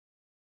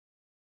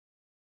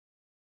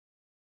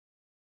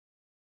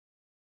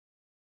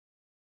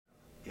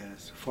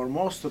For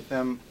most of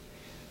them,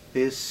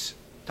 this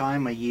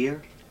time a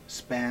year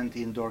spent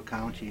in Door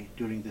County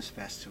during this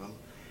festival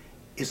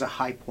is a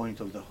high point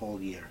of the whole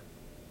year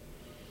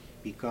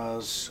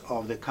because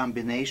of the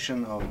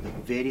combination of the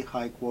very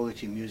high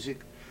quality music,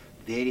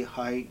 very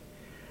high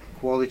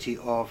quality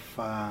of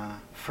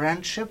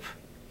friendship,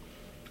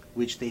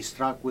 which they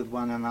struck with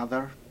one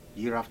another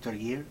year after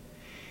year,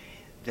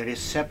 the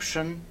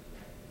reception,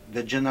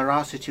 the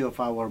generosity of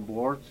our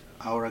board,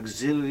 our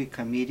auxiliary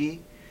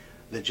committee,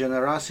 the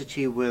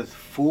generosity with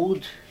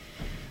food.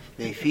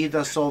 They feed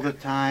us all the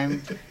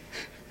time,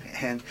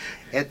 and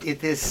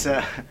it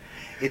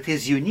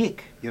is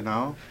unique, you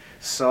know.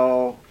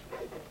 So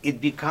it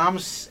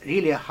becomes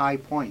really a high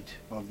point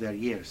of their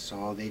year.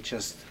 So they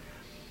just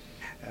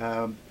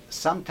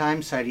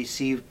sometimes I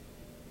receive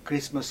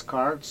Christmas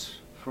cards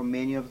from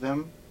many of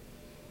them,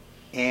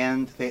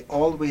 and they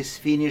always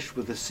finish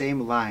with the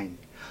same line: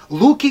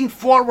 "Looking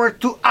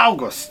forward to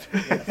August."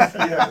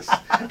 Yes.